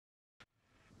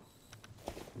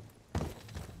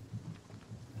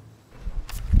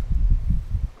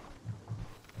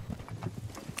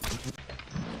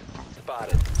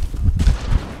spotted.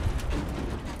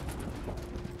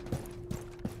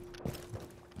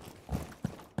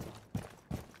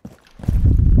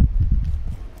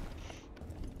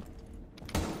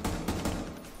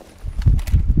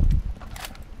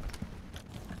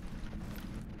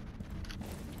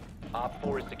 Op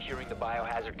 4 is securing the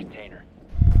biohazard container.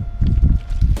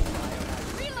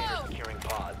 Biohazard container securing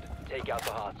paused. Take out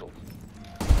the hostiles.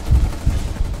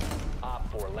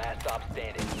 Op 4, last stop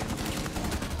standing.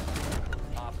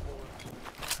 Op 4.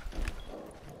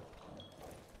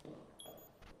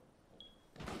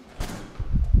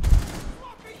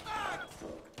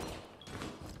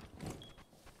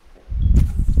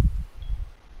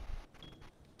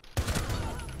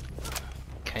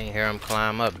 Can't hear him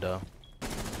climb up though.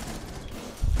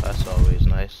 That's always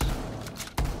nice.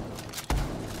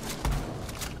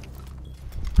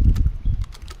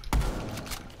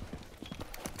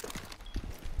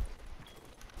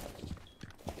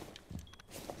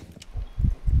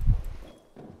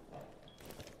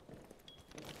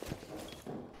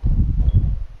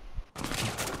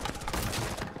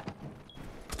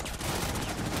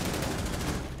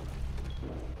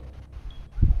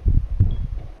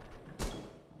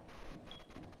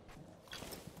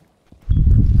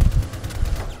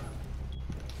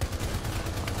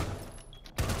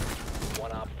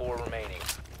 One Op 4 remaining.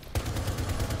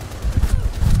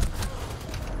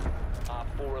 Op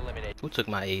 4 eliminated. Who took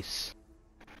my ace?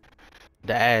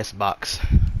 The ass box.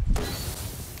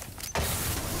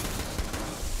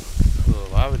 Well,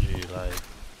 why would you like?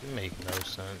 It make no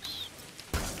sense.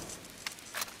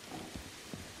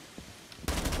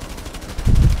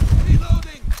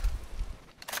 Reloading.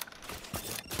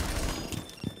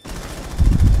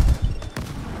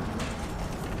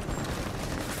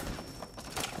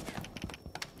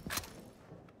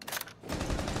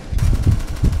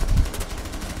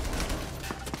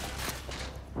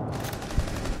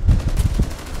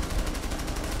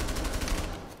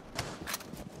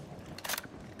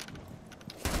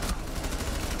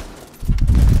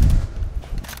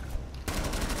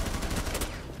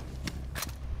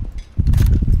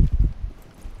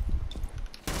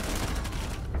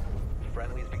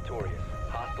 Friendly is victorious.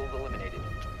 Hostiles eliminated.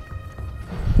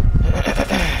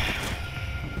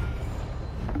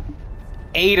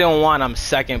 8-1. I'm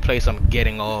second place. I'm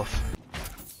getting off.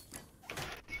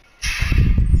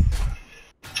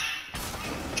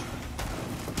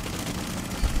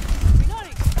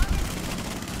 Reloading.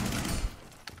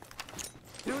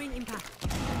 Throwing impact.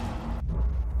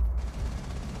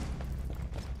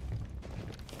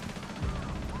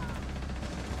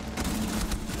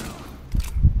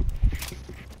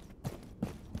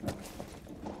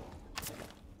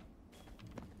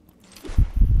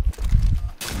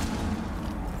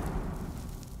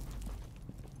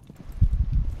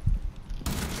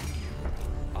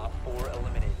 Op 4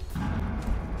 eliminated.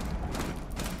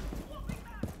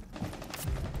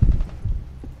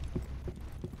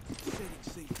 Setting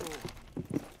C4.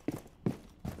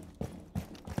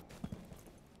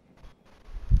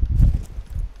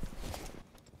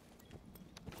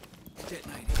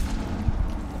 Detonating.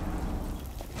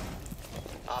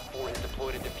 Op 4 has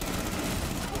deployed a diffuser.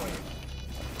 Destroy it.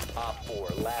 Op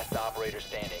 4, last operator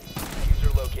standing.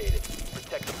 Diffuser located.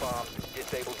 Protect the bombs and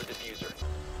disable the diffuser.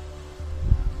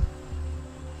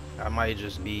 I might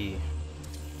just be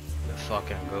the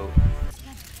fucking goat.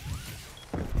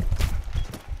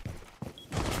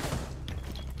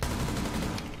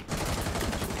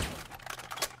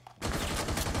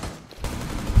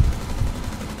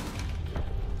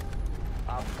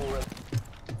 Op 4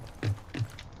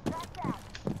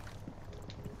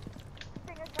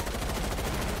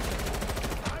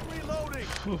 I'm reloading.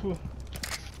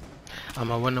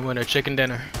 I'm a winner chicken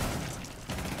dinner.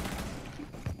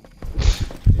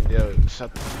 Yo,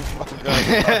 shut the fuck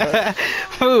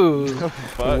up. Ooh.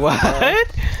 Fuck, What?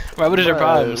 Right, what is your Bruh,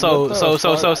 problem? So what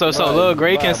the fuck? Lil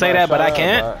Gray can say that, but I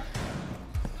can't?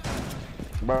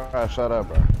 Bro, shut up,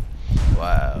 bro.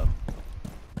 Wow.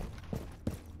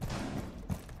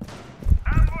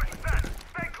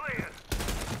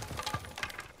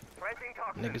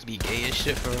 Niggas be gay as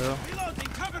shit for real. Reloading.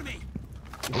 Cover me.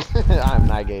 I'm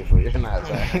not gay for you. You're not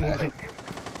saying.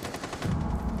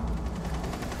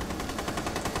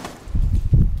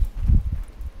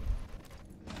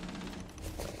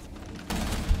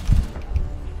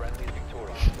 friendly is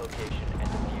victorious. Location and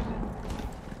defuse it.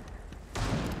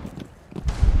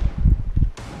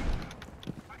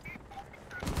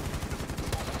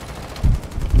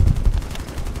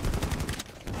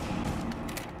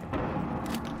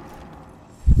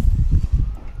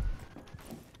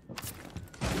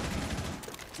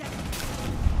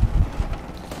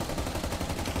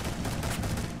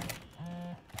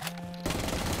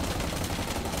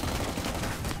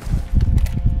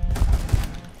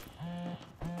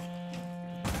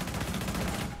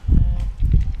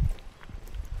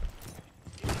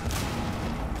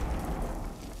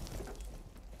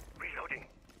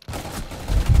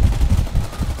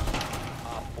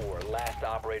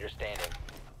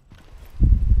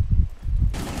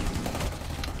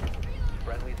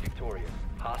 Friendly is victorious.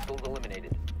 Hostiles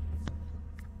eliminated.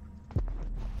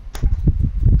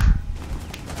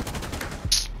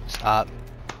 Stop.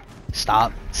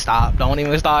 Stop. Stop. Don't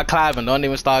even start clapping. Don't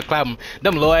even start clapping.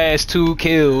 Them little ass 2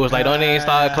 kills. Like, don't even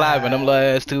start clapping. Them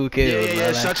little ass 2 kills.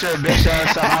 Yeah, shut your bitch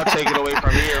ass up. I'll take it away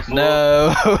from here, fool.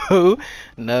 No.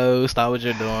 No. Stop what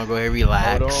you're doing. Go ahead,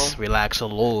 relax. Hold on. Relax a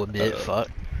little bit. Fuck.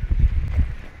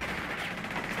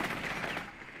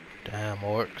 Damn,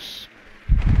 orcs.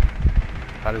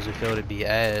 How does it feel to be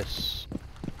ass?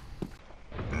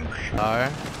 Sure.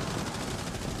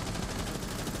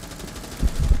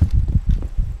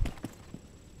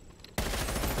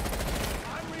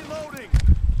 I'm reloading.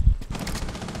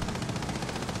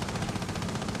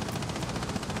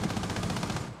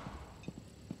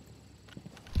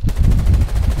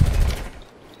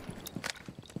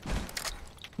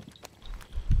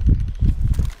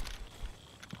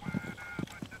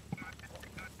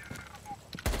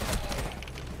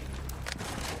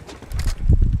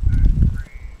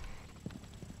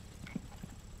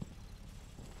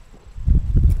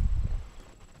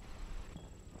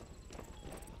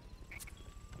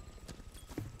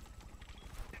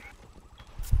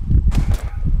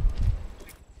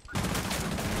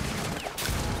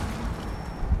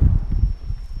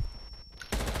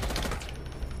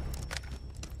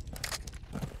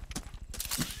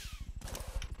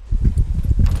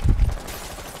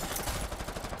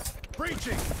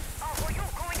 Breaching.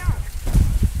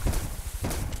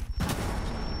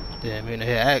 Didn't mean to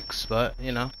hit X, but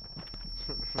you know.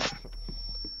 I was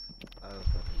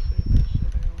about to say that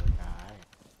shit ain't look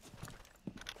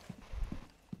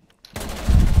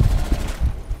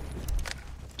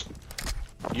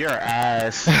alright. Your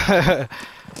ass.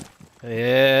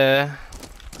 Yeah.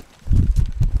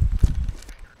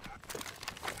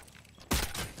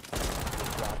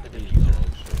 Drop the diffuser.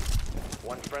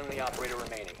 One friendly operator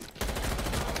remaining.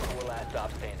 4 last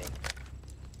stop standing.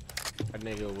 That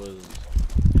nigga was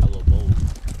hella bold.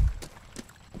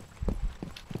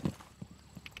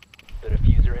 The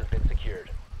diffuser has been secured.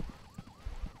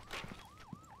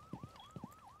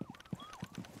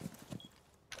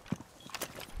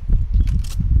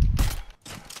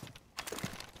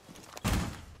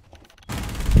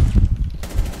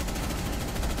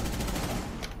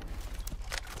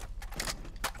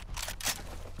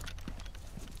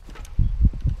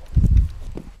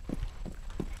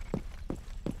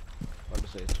 About to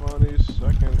say 20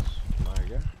 seconds. My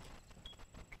God.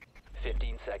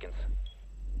 15 seconds.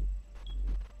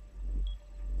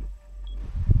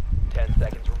 10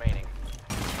 seconds remaining.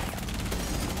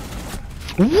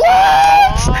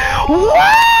 What?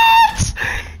 What?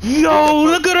 Yo,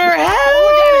 look at her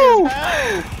health!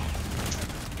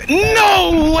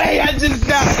 No way! I just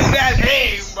died in that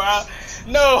aim, bro.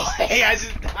 No way! I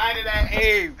just died in that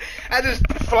aim. I just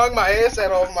flung my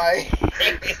headset off my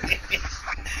head.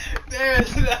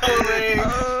 There's no way.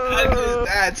 I just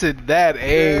died to that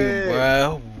aim,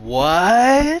 bro.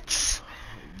 What?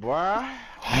 Boy.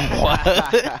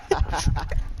 What?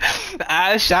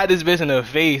 I shot this bitch in the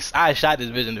face. I shot this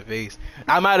bitch in the face.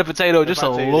 I'm out of potato just a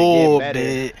about to get little better.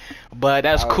 bit, but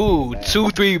that's That would cool. be bad.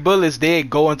 2-3 bullets did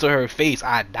go into her face.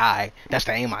 I died. That's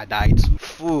the aim I died to.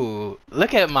 Fool.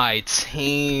 Look at my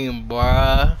team,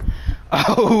 bruh.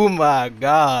 Oh my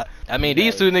god. I mean,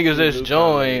 these 2 niggas just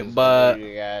joined, but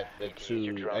you got the 2 Use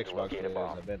your drone to Xbox locate a players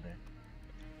bomb. have been there.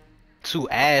 2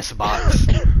 ass bots.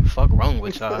 Fuck wrong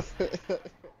with y'all?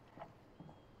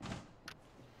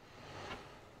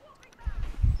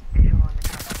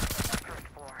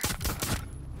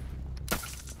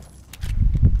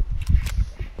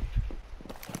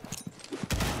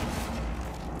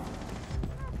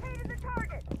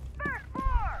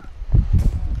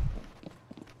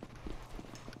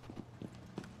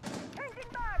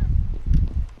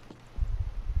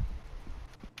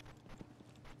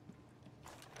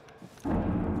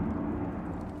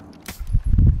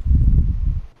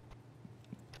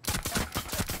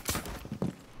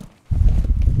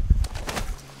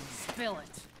 Spill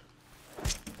it.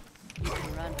 You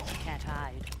can run, but you can't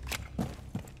hide.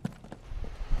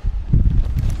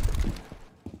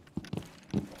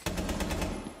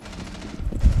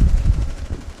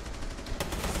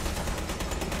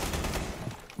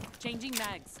 Changing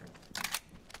mags.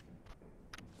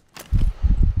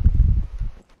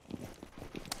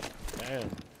 Damn.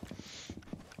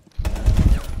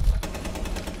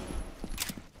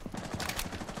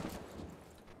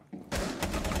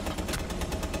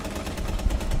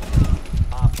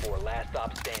 Op 4 last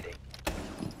stop standing.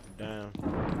 Damn.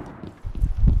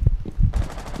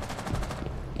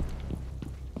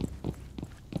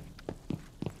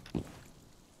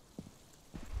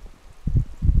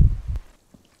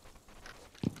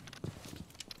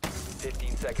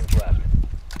 seconds left.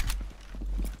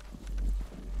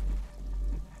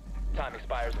 Time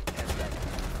expires in 10 seconds.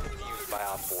 Defused by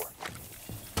Op 4.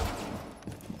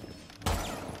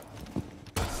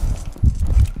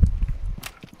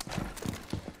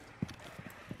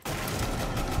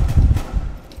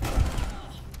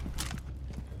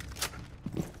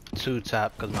 Two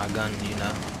top, cause my gun, you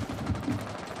know,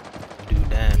 do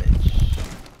damage.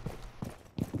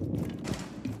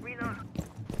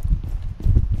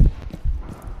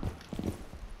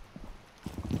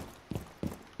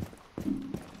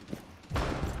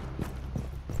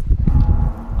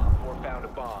 Op 4 found a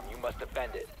bomb. You must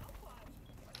defend it.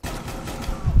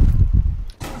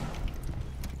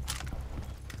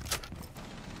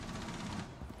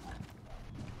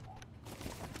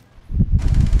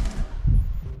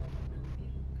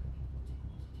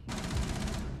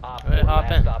 Op 4 Hey, hop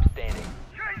last in. stop standing.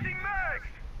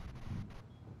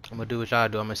 I'm gonna do what y'all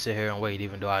do. I'm gonna sit here and wait,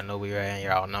 even though I know we're and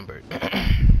you're outnumbered.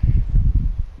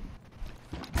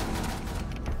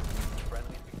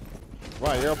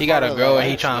 Right, you're He got a part of girl the and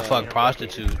he X trying to gang. fuck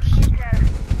prostitutes.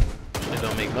 It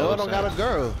don't make No, no I don't sense. got a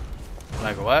girl.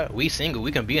 Like what? We single.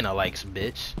 We can be in a likes,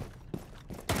 bitch.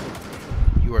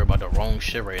 You worry about the wrong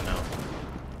shit right now.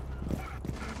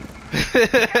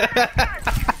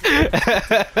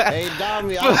 Hey,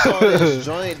 Dami, I saw this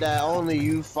joint that only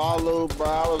you follow, bro.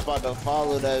 I was about to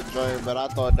follow that joint, but I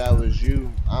thought that was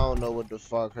you. I don't know what the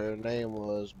fuck her name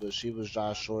was, but she was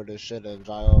dry short as shit and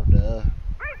dry off the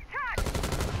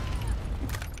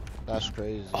That's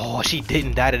crazy. Oh, she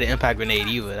didn't die to the impact grenade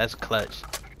either. That's clutch.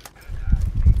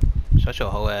 Shut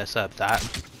your whole ass up, Dot.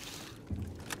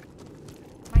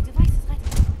 My device is ready.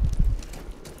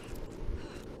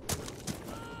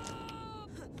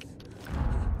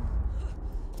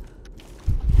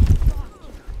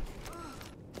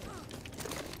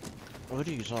 What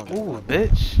are you talking Ooh, about?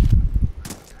 bitch.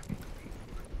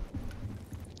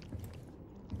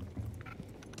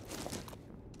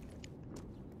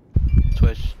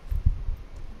 Twitch.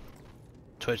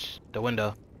 Twitch, the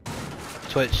window.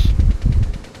 Twitch.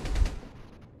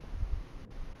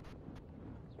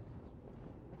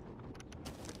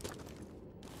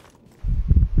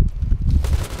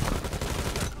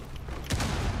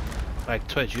 Like,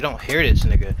 Twitch, you don't hear this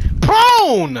nigga.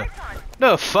 Prone!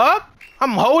 The fuck?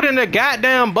 I'm holding the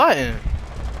goddamn button.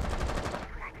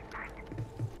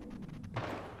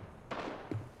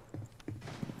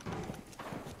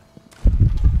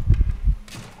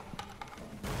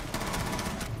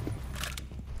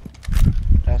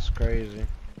 That's crazy.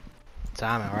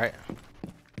 Timing, right?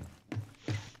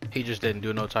 He just didn't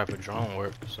do no type of drone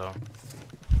work, so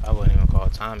I wouldn't even call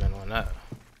timing on that.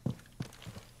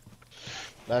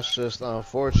 That's just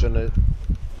unfortunate.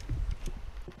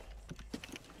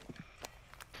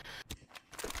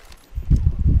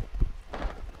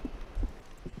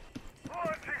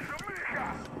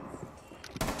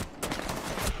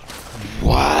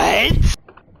 What?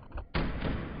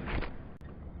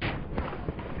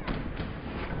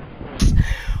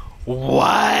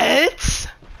 What?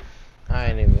 I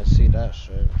ain't even see that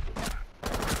shit.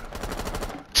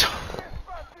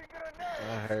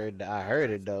 I heard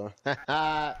it though.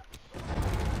 Cause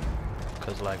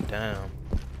like, damn.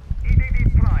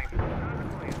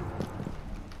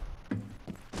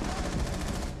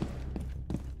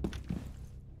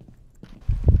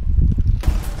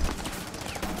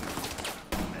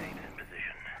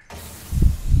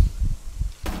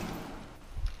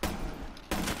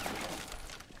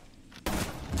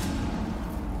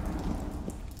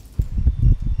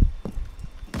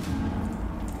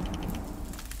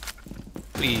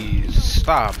 Please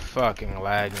stop fucking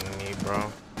lagging me,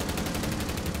 bro.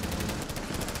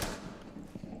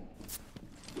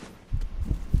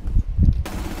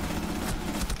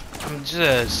 I'm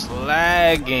just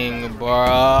lagging,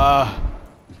 bruh.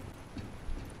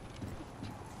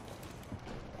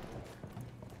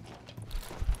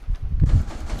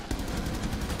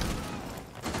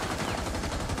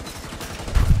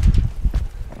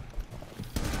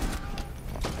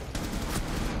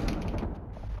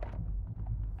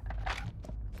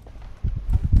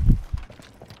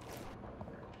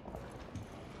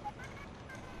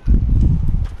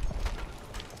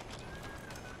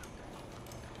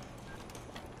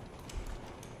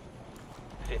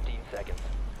 Seconds.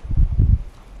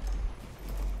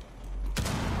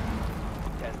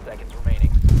 10 seconds remaining.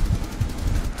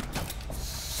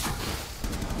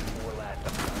 4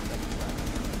 last seconds left.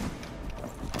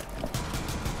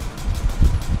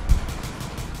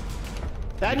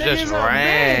 That You nigga's just a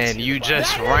ran. bitch. You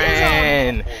just That nigga's a-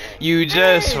 ran. You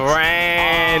just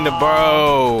ran,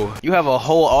 bro. You have a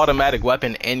whole automatic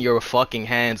weapon in your fucking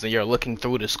hands and you're looking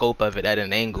through the scope of it at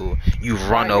an angle. You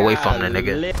run away from the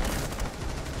nigga.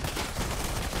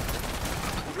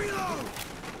 Reload!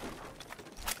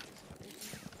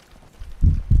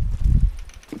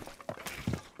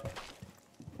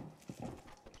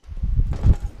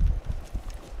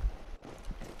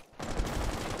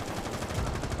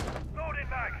 Loading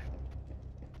back!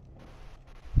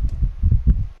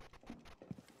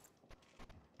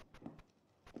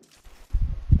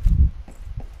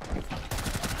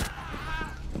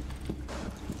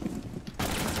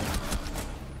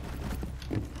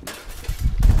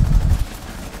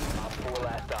 Op 4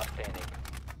 last stop standing.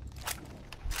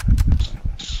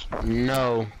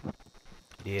 No.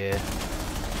 Yeah.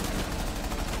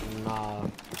 Nah.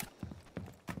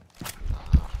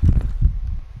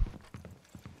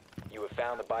 You have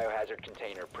found the biohazard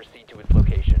container. Proceed to its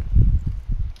location.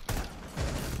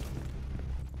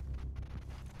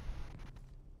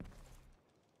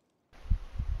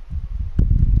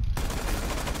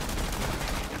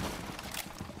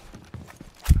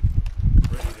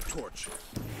 Ready to torch.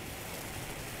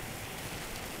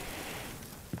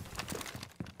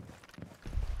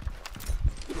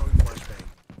 Throwing flashbang.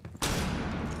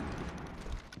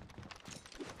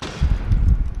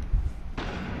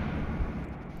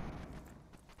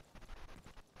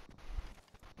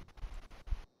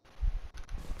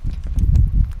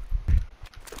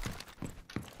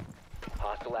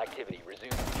 Hostile activity.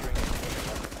 Resume securing the container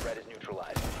once the threat is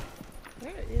neutralized.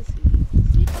 Where is he?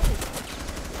 Is he probably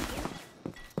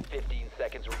 15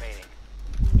 seconds remaining.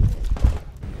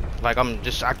 Like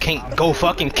I can't go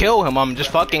fucking kill him. I'm just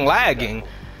fucking lagging.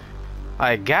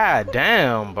 Like, god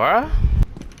damn, bruh.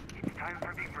 Time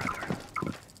for deep breath.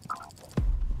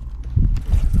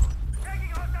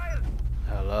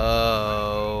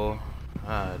 Hello.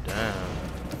 God damn.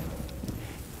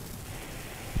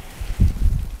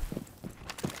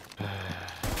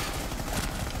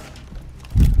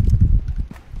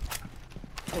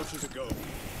 Torches a go.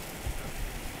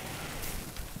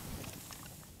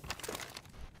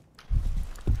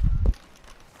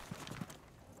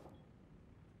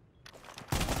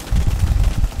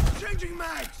 Changing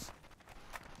mags!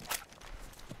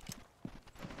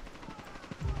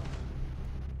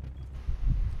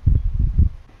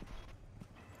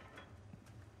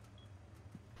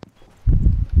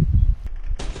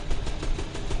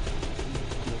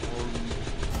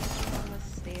 on the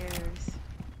stairs?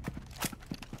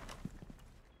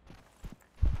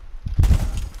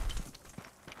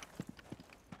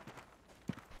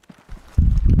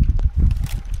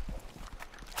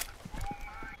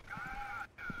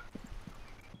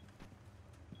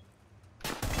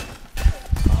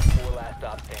 Op 4 last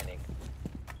stop standing.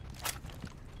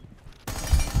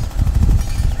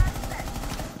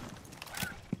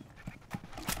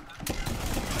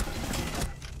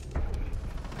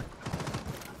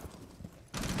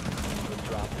 Good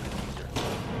drop to the user.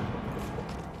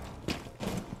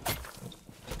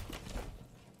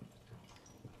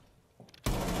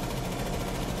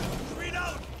 Read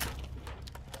out!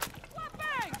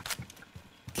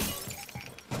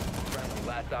 Friendly,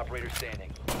 last operator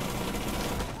standing.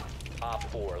 Op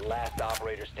 4, last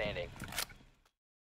operator standing.